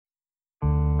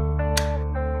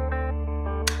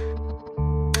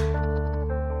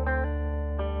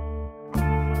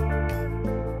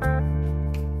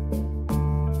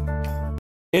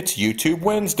It's YouTube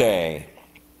Wednesday.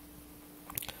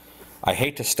 I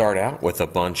hate to start out with a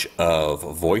bunch of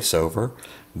voiceover,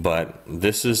 but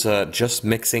this is just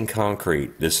mixing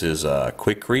concrete. This is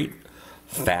Quikrete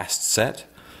Fast Set.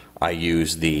 I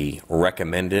use the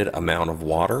recommended amount of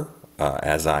water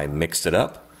as I mixed it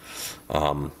up,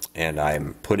 and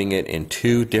I'm putting it in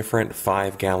two different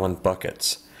 5-gallon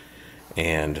buckets.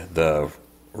 And the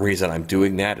reason I'm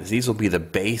doing that is these will be the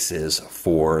bases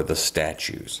for the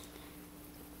statues.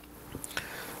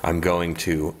 I'm going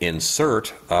to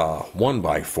insert a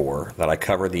 1x4 that I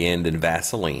cover the end in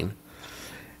Vaseline,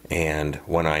 and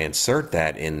when I insert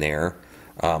that in there,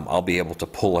 I'll be able to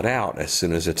pull it out as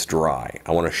soon as it's dry.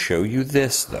 I want to show you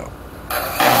this though.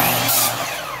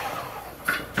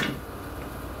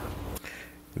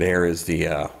 There is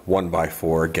the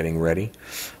 1x4 getting ready,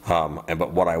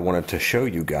 but what I wanted to show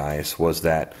you guys was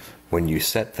that when you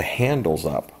set the handles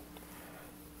up,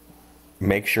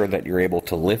 make sure that you're able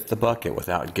to lift the bucket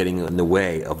without getting in the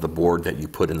way of the board that you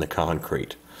put in the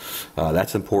concrete.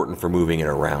 That's important for moving it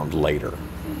around later.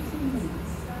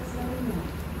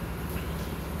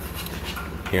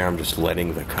 Here I'm just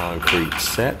letting the concrete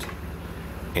set,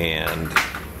 and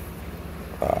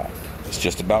it's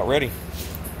just about ready.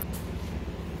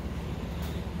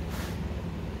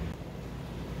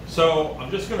 So I'm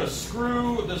just going to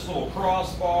screw this little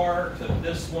crossbar to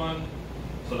this one,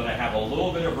 so that I have a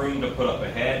little bit of room to put up a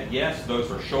head. Yes,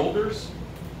 those are shoulders.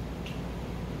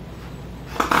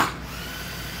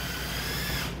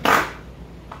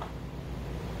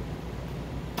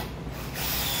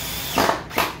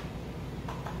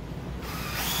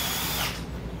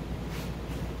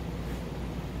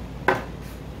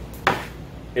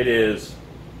 It is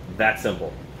that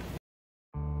simple.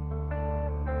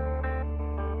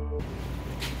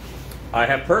 I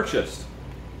have purchased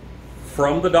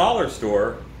from the dollar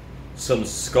store some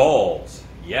skulls.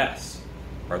 Yes.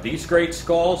 Are these great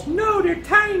skulls? No, they're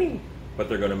tiny, but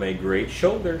they're going to make great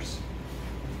shoulders.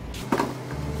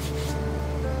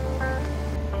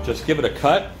 Just give it a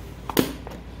cut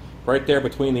right there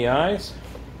between the eyes.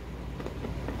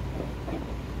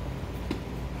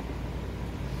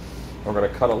 We're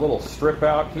going to cut a little strip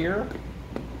out here.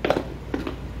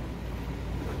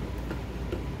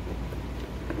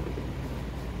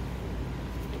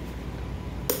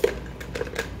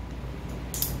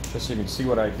 Just so you can see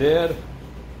what I did.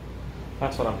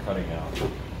 That's what I'm cutting out.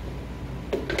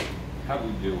 How do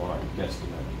we do on our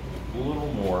guesstimate? A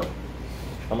little more.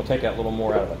 I'm going to take that little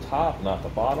more out of the top, not the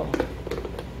bottom.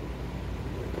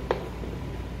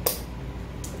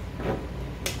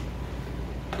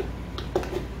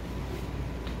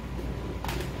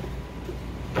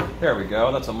 There we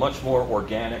go. That's a much more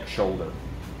organic shoulder.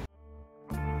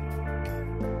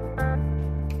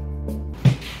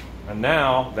 And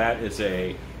now that is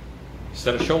a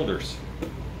set of shoulders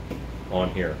on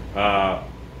here.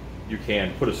 You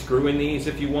can put a screw in these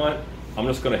if you want. I'm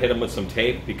just going to hit them with some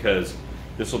tape because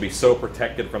this will be so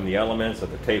protected from the elements that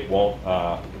the tape won't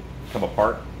come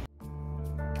apart.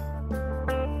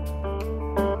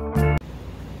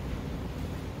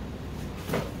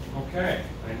 Okay,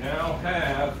 I now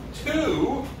have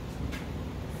two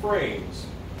frames.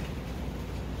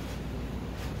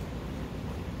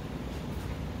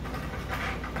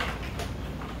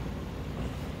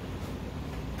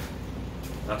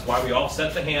 That's why we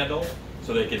offset the handle,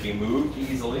 so they can be moved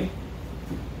easily.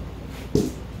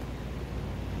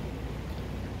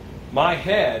 My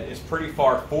head is pretty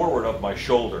far forward of my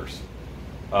shoulders.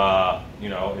 You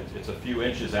know, it's a few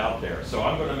inches out there. So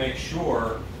I'm going to make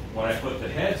sure when I put the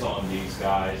heads on these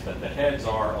guys that the heads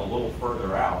are a little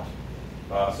further out.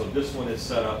 So this one is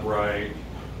set up right.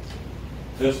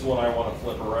 This one I want to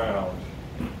flip around.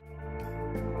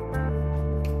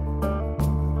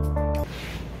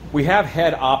 We have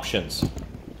head options,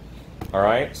 all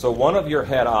right? So one of your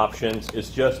head options is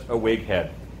just a wig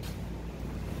head.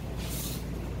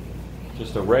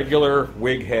 Just a regular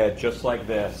wig head, just like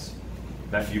this,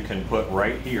 that you can put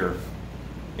right here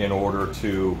in order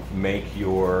to make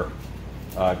your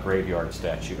graveyard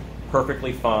statue.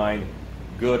 Perfectly fine,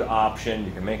 good option.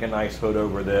 You can make a nice hood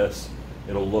over this.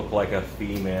 It'll look like a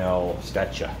female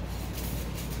statue.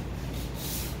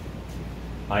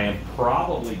 I am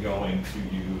probably going to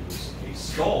use a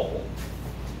skull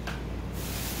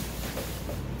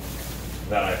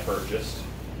that I purchased.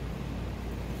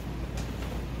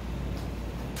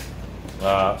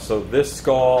 So this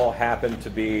skull happened to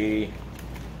be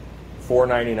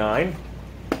 $4.99.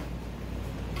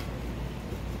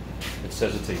 It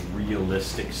says it's a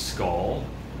realistic skull,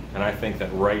 and I think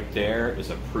that right there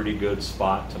is a pretty good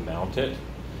spot to mount it.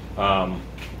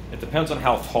 It depends on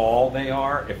how tall they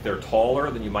are. If they're taller,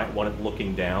 then you might want it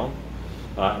looking down.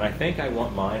 And I think I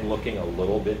want mine looking a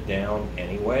little bit down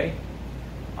anyway.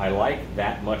 I like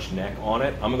that much neck on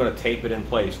it. I'm going to tape it in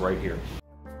place right here.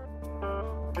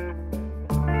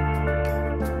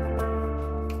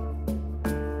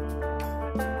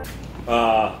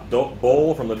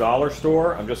 Bowl from the dollar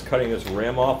store. I'm just cutting this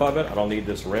rim off of it. I don't need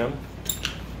this rim.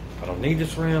 I don't need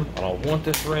this rim. I don't want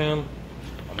this rim.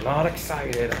 I'm not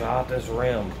excited about this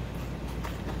rim.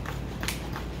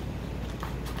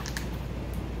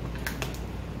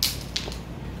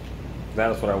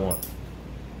 That is what I want.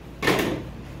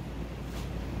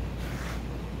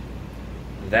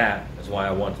 That is why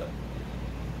I want it.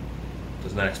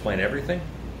 Doesn't that explain everything?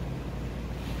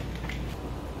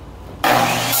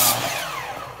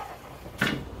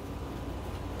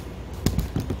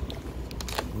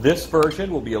 This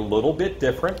version will be a little bit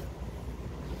different.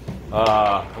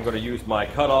 I'm going to use my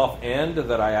cutoff end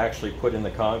that I actually put in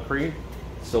the concrete.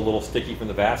 It's a little sticky from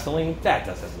the Vaseline. That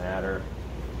doesn't matter.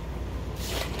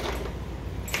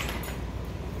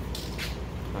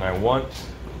 And I want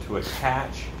to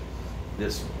attach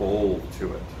this bowl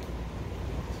to it.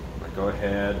 I go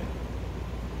ahead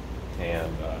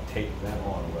and tape that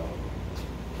on well.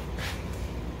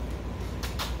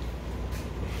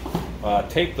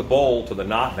 Tape the bowl to the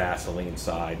not Vaseline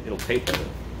side. It'll tape it.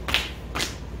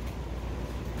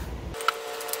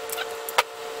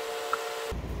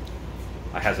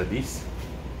 I has a piece.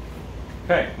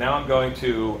 Okay, now I'm going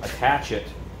to attach it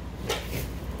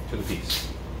to the piece.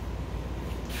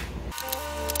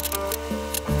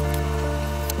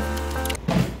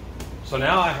 So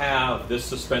now I have this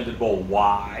suspended bowl.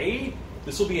 Why?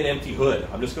 This will be an empty hood.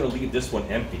 I'm just going to leave this one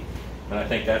empty. And I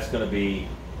think that's going to be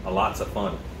lots of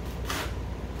fun.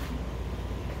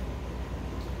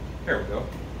 There we go.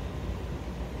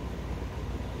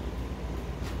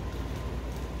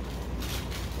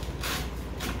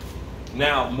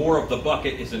 Now, more of the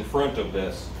bucket is in front of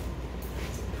this.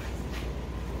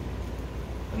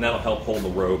 And that'll help hold the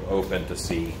robe open to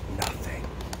see nothing.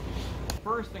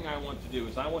 First thing I want to do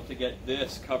is I want to get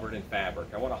this covered in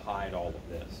fabric. I want to hide all of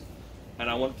this. And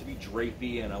I want it to be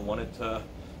drapey, and I want it to,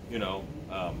 you know,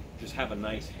 just have a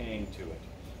nice hang to it.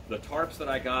 The tarps that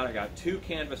I got 2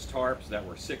 canvas tarps that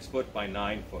were 6 foot by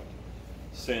 9 foot.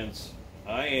 Since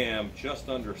I am just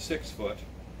under 6 foot,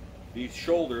 these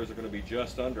shoulders are going to be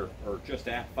just under, or just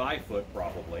at 5 foot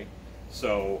probably.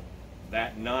 So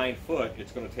that 9 foot,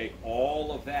 it's going to take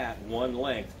all of that one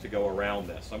length to go around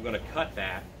this. So I'm going to cut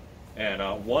that,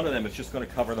 and one of them is just going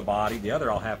to cover the body. The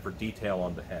other I'll have for detail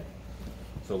on the head.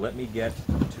 So let me get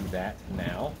to that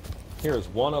now. Here's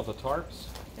one of the tarps,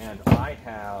 and I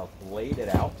have laid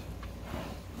it out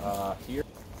here.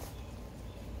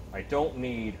 I don't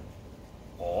need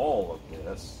all of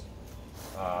this.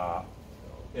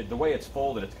 The way it's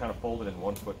folded, it's kind of folded in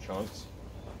 1 foot chunks,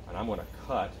 and I'm going to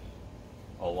cut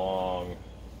along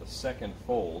the second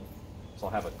fold. So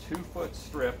I'll have a 2 foot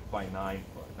strip by 9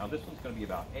 foot. Now this one's going to be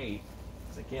about 8,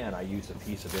 because again, I used a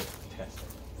piece of it for testing.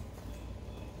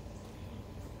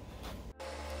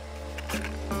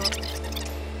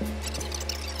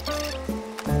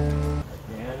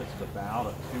 Again, it's about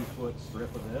a 2 foot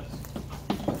strip of this.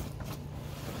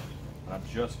 And I'm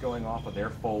just going off of their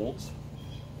folds.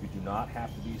 You do not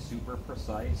have to be super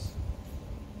precise.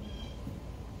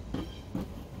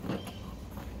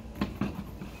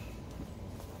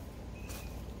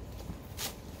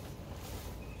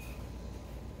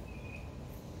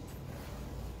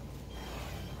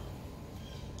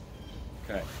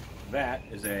 Okay, that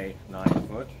is a 9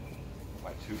 foot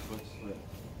by 2 foot strip.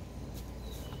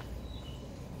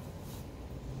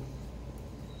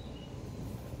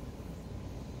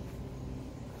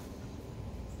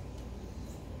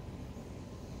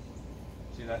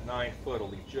 See, that 9 foot will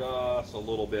be just a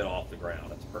little bit off the ground.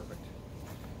 That's perfect.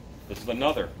 This is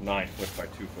another 9 foot by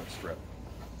 2 foot strip.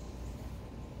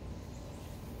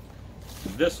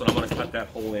 This one I'm going to cut that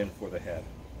hole in for the head.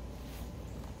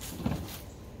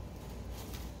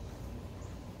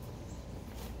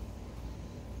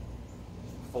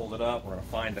 Fold it up. We're going to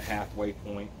find the halfway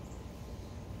point.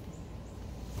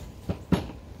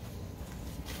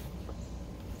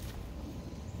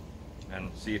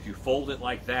 And see, if you fold it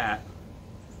like that,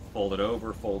 fold it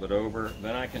over,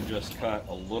 then I can just cut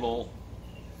a little,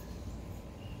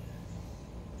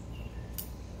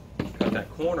 cut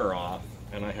that corner off,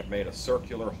 and I have made a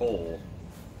circular hole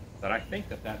that I think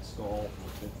that skull will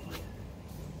fit through.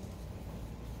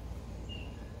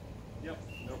 Yep,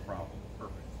 no problem.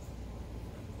 Perfect.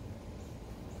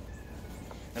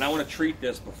 And I want to treat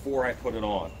this before I put it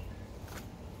on.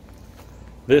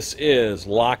 This is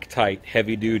Loctite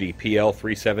Heavy Duty PL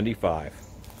 375.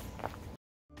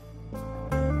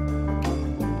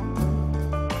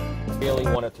 really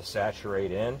want it to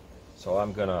saturate in, so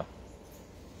I'm gonna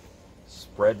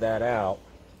spread that out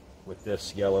with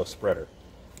this yellow spreader.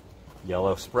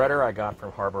 Yellow spreader I got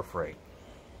from Harbor Freight.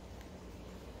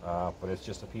 But it's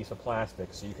just a piece of plastic,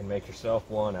 so you can make yourself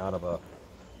one out of a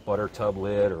butter tub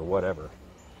lid or whatever.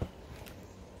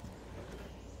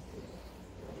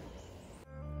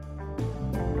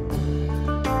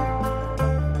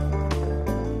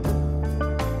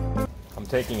 I'm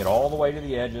taking it all the way to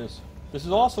the edges. This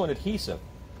is also an adhesive,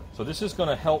 so this is going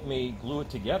to help me glue it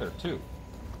together too.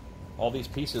 All these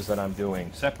pieces that I'm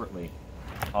doing separately,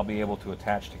 I'll be able to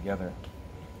attach together.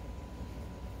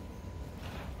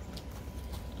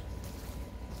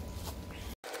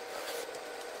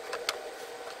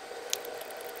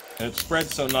 And it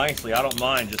spreads so nicely, I don't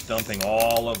mind just dumping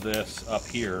all of this up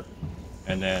here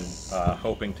and then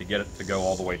hoping to get it to go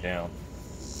all the way down.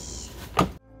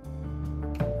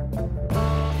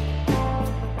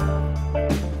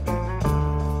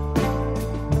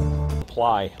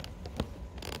 Apply.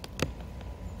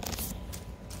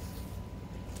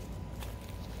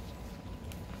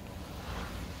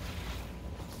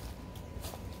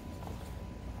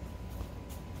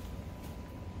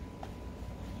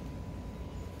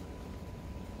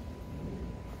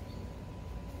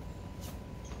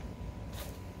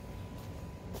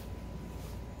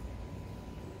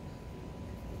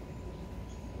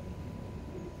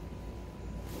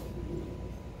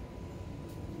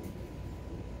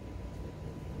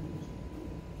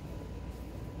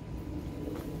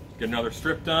 Get another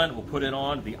strip done. We'll put it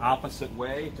on the opposite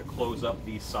way to close up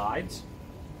these sides.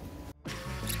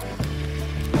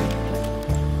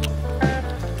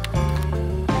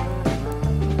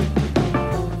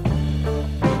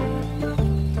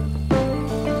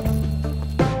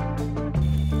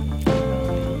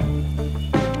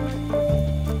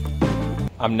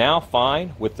 I'm now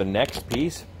fine with the next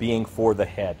piece being for the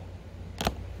head.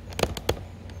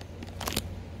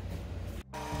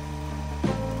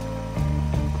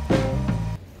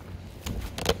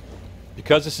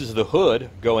 Because this is the hood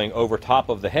going over top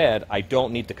of the head, I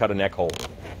don't need to cut a neck hole.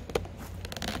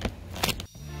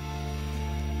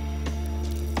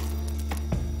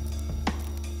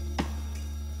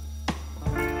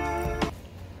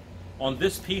 On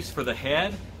this piece for the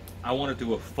head, I want to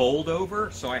do a fold over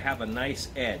so I have a nice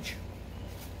edge.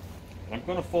 I'm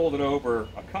going to fold it over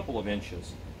a couple of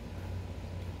inches.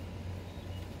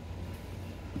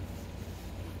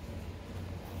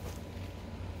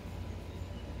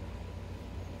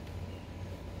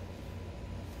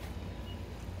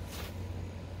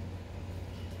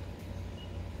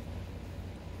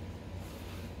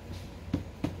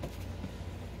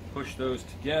 Push those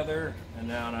together, and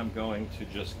now I'm going to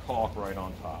just caulk right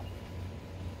on top.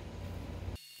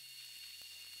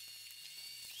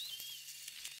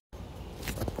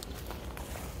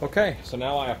 Okay, so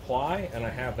now I apply, and I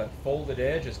have that folded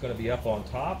edge. It's going to be up on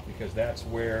top because that's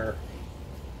where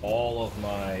all of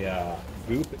my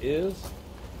goop is.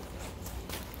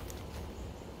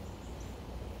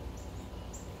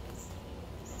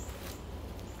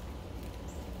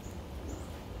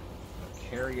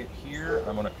 Carry it here.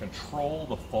 I'm going to control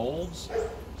the folds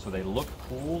so they look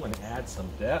cool and add some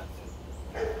depth.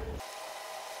 I'm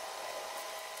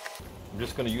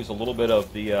just going to use a little bit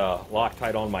of the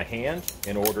Loctite on my hand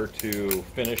in order to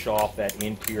finish off that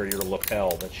interior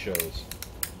lapel that shows.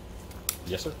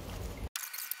 Yes, sir?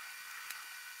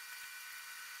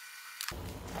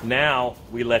 Now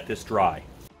we let this dry.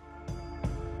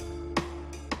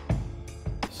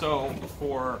 So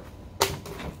for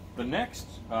the next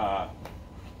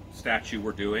statue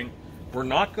we're doing, we're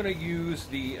not going to use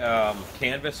the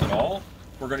canvas at all.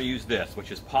 We're going to use this,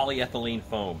 which is polyethylene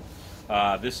foam.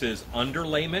 This is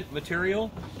underlayment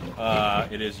material.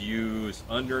 It is used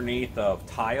underneath of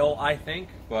tile, I think,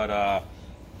 but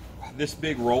this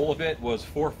big roll of it was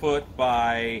 4 foot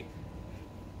by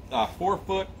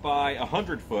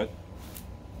 100 foot,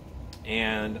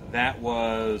 and that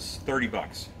was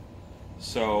 $30.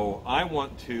 So I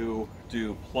want to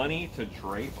do plenty to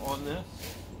drape on this,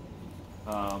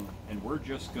 and we're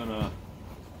just gonna,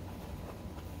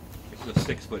 this is a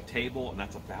 6 foot table, and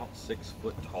that's about 6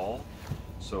 foot tall.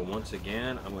 So once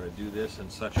again, I'm gonna do this in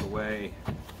such a way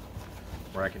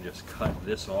where I can just cut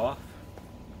this off.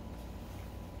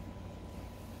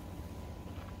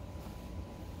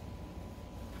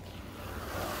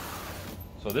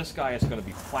 So this guy is gonna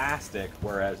be plastic,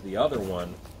 whereas the other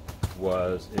one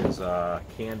is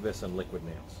canvas and liquid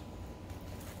nails.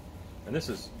 And this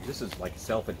is like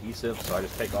self-adhesive, so I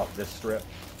just take off this strip.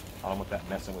 I don't want that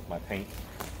messing with my paint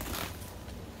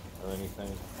or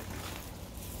anything.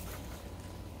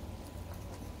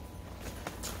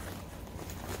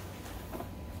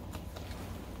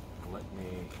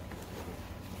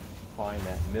 find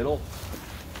that middle,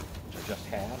 which I just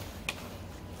had.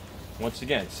 Once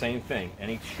again, same thing.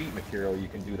 Any sheet material you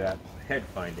can do that head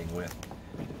finding with.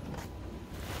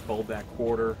 Fold that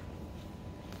quarter,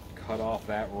 cut off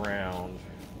that round.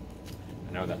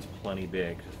 I know that's plenty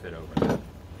big to fit over there.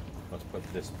 Let's put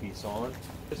this piece on.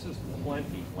 This is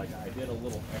plenty. Like, I did a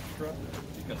little extra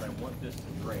because I want this to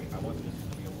drape. I want this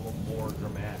to be a little more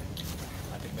dramatic.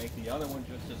 I can make the other one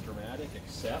just as dramatic,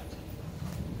 except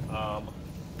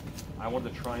I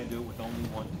wanted to try and do it with only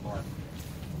one part.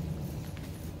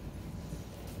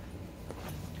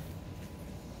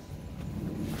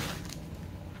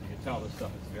 You can tell this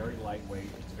stuff is very lightweight.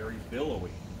 It's very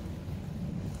billowy.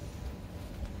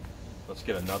 Let's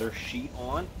get another sheet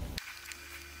on.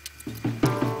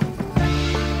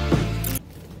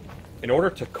 In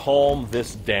order to calm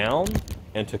this down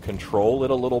and to control it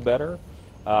a little better,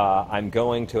 I'm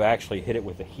going to actually hit it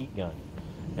with a heat gun,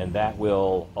 and that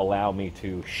will allow me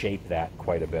to shape that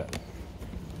quite a bit.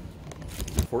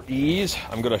 For ease,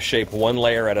 I'm going to shape one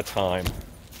layer at a time.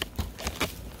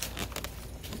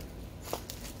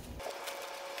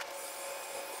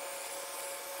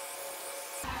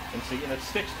 And see, and it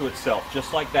sticks to itself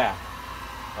just like that.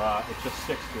 It just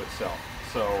sticks to itself.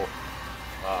 So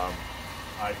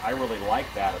I really like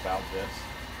that about this.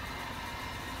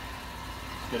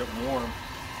 Get it warm,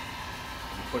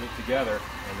 you put it together,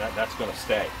 and that's going to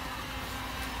stay.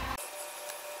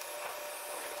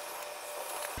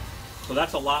 So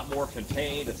that's a lot more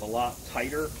contained. It's a lot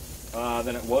tighter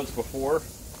than it was before.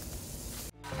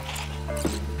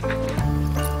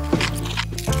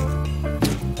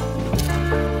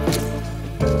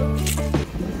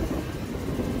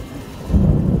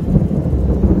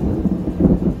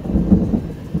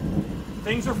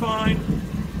 Things are fine.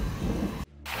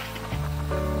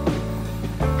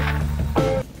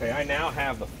 Okay, I now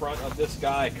have the front of this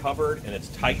guy covered and it's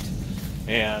tight,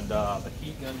 and the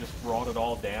heat gun just brought it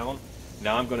all down.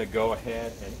 Now I'm going to go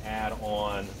ahead and add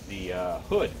on the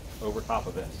hood over top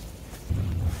of this.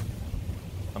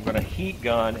 I'm going to heat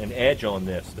gun an edge on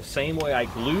this the same way I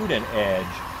glued an edge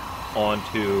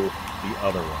onto the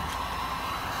other one.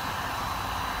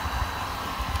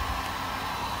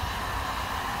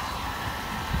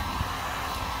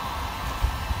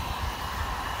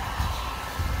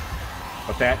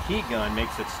 But that heat gun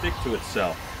makes it stick to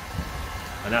itself.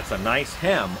 And that's a nice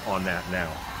hem on that now.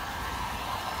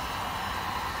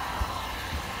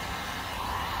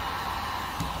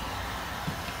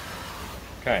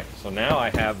 Okay, so now I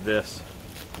have this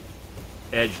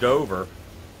edged over.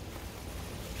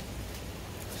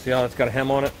 See how it's got a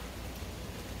hem on it?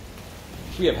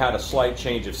 We have had a slight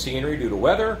change of scenery due to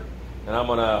weather, and I'm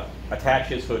going to attach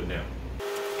his hood now.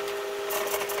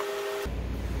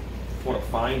 Want to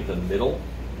find the middle.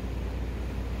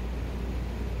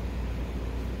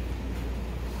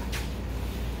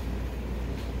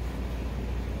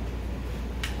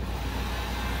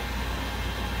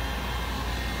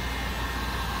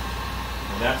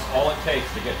 And that's all it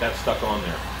takes to get that stuck on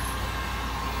there.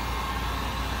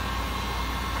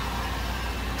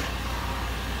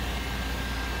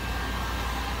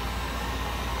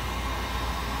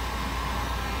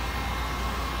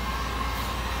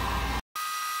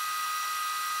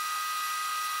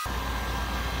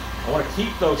 I want to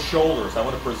keep those shoulders. I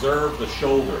want to preserve the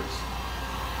shoulders.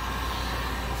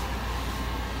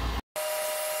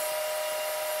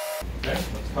 Okay,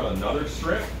 let's cut another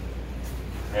strip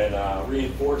and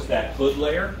reinforce that hood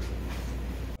layer.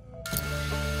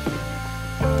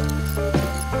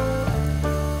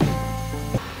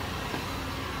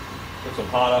 Put some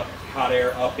hot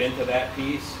air up into that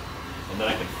piece, and then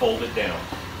I can fold it down.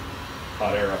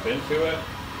 Hot air up into it,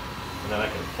 and then I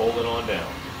can fold it on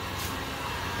down.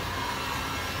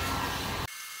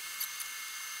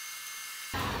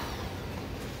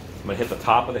 I'm going to hit the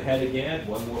top of the head again,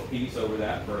 one more piece over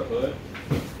that for a hood.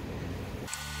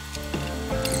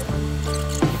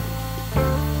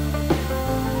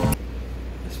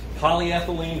 This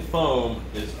polyethylene foam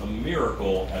is a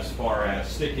miracle as far as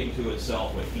sticking to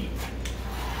itself with heat.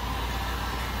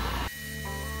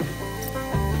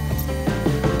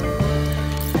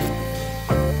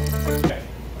 Okay.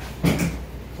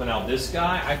 So now this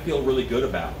guy I feel really good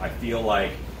about. I feel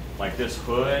like this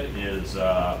hood is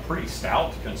pretty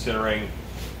stout considering,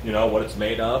 you know, what it's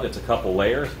made of. It's a couple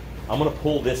layers. I'm going to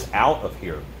pull this out of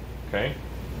here, okay?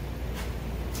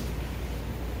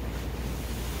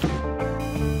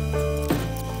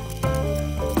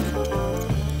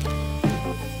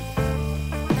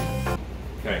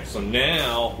 Okay, so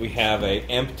now we have a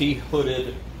empty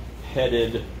hooded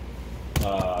headed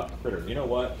critter. You know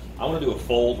what? I want to do a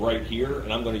fold right here,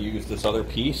 and I'm going to use this other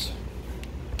piece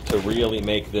to really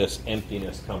make this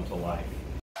emptiness come to life.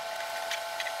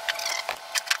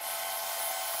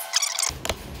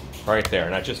 Right there,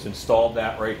 and I just installed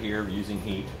that right here using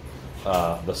heat,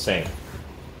 the same.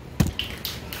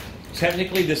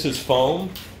 Technically this is foam,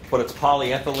 but it's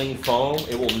polyethylene foam.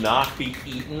 It will not be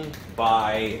eaten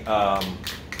by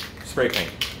spray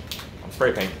paint.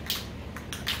 Spray paint.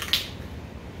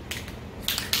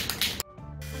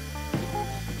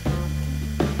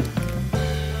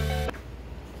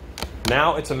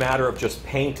 Now it's a matter of just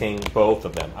painting both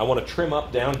of them. I want to trim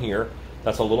up down here.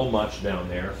 That's a little much down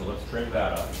there, so let's trim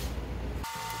that up.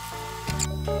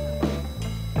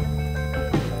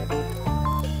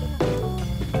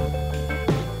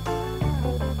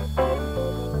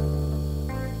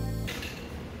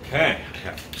 Okay, I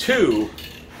have 2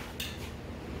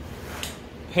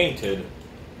 painted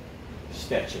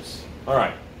sketches. All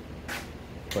right,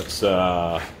 let's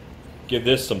give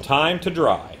this some time to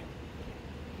dry.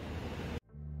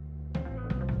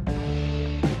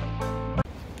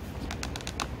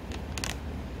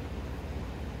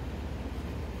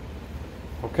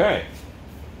 Okay.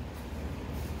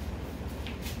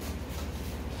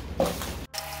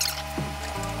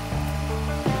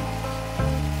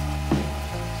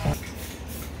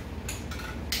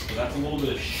 So that's a little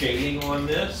bit of shading on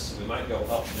this. We might go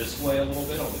up this way a little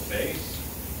bit on the face.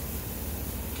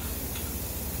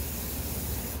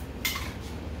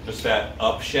 Just that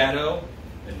up shadow.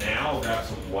 And now we'll have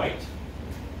some white.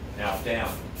 Now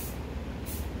down.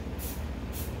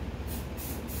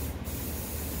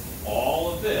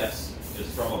 All of this is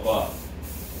from above.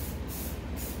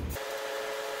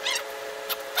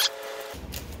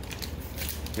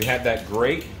 We have that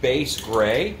great base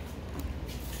gray.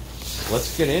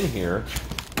 Let's get in here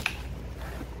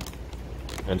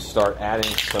and start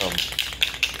adding some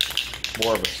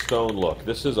more of a stone look.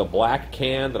 This is a black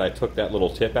can that I took that little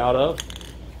tip out of.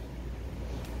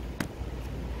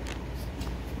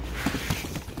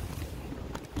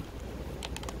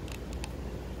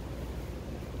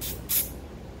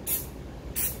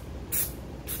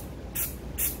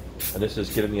 And this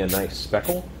is giving me a nice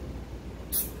speckle.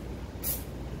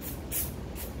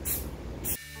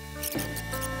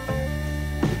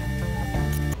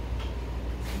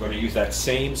 I'm going to use that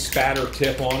same spatter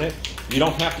tip on it. You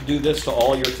don't have to do this to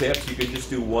all your tips. You can just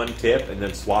do one tip and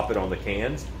then swap it on the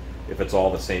cans if it's all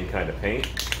the same kind of paint.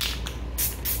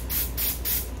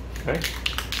 Okay.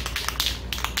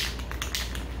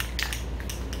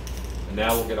 And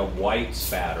now we'll get a white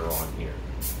spatter on here.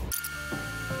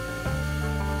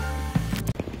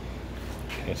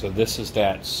 Okay, so this is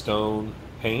that stone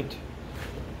paint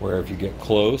where if you get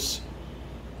close,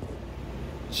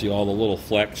 see all the little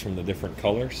flecks from the different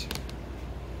colors.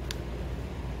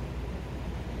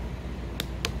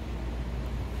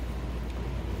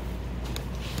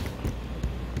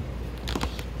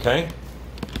 Okay,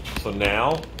 so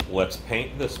now let's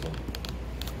paint this one.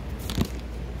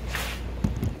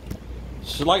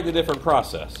 Slightly different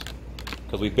process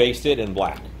because we based it in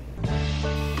black.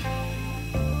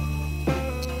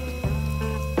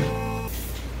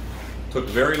 Took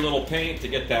very little paint to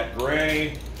get that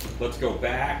gray. Let's go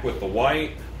back with the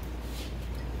white.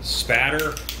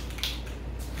 Spatter.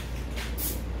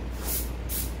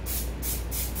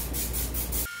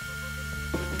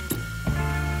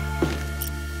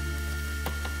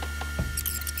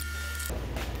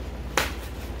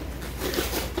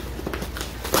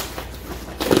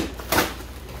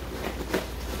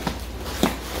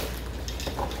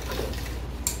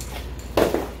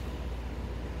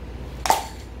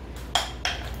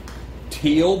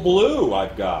 Teal blue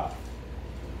I've got.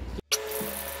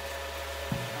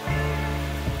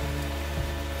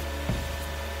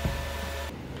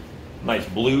 Nice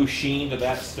blue sheen to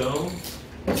that stone.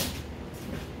 A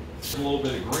little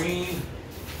bit of green.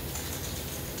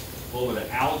 A little bit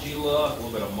of algae look, a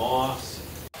little bit of moss.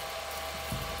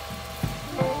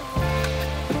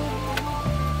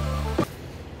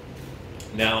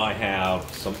 Now I have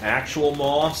some actual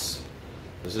moss.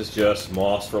 This is just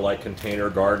moss for like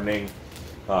container gardening.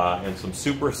 And some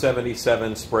Super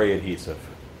 77 spray adhesive.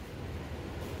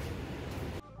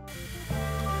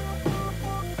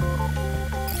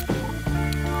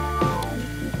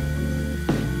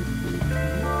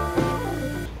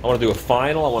 I want to do a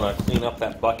final. I want to clean up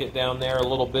that bucket down there a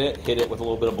little bit, hit it with a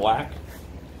little bit of black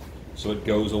so it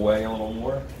goes away a little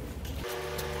more.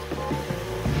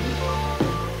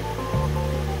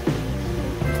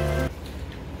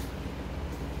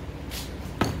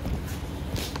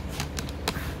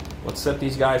 Let's set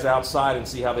these guys outside and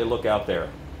see how they look out there.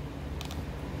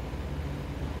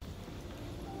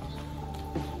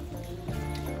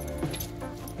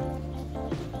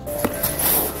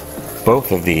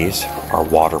 Both of these are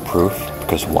waterproof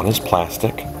because one is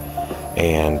plastic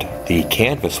and the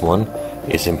canvas one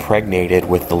is impregnated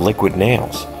with the liquid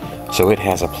nails. So it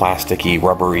has a plasticky,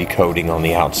 rubbery coating on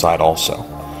the outside also.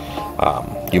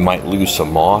 You might lose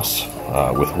some moss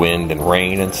with wind and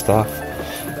rain and stuff,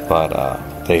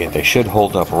 but they should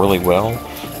hold up really well,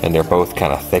 and they're both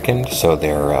kind of thickened, so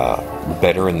they're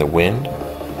better in the wind.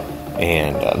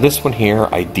 And this one here,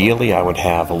 ideally I would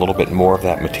have a little bit more of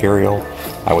that material.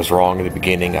 I was wrong in the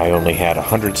beginning. I only had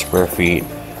 100 square feet,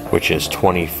 which is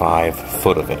 25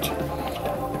 foot of it.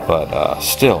 But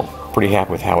still, pretty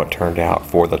happy with how it turned out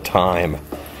for the time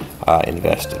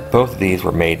invested. Both of these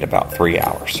were made in about 3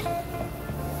 hours.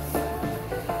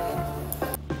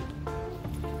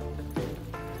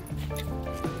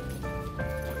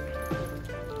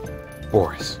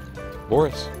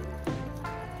 Boris.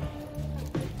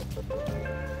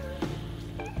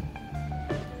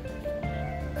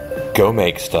 Go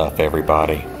make stuff,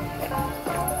 everybody.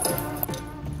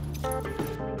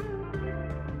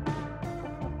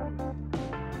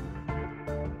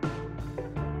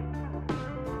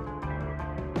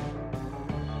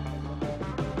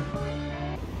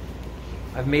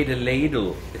 I've made a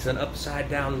ladle. It's an upside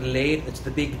down ladle. It's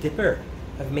the Big Dipper.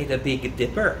 I've made a Big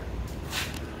Dipper.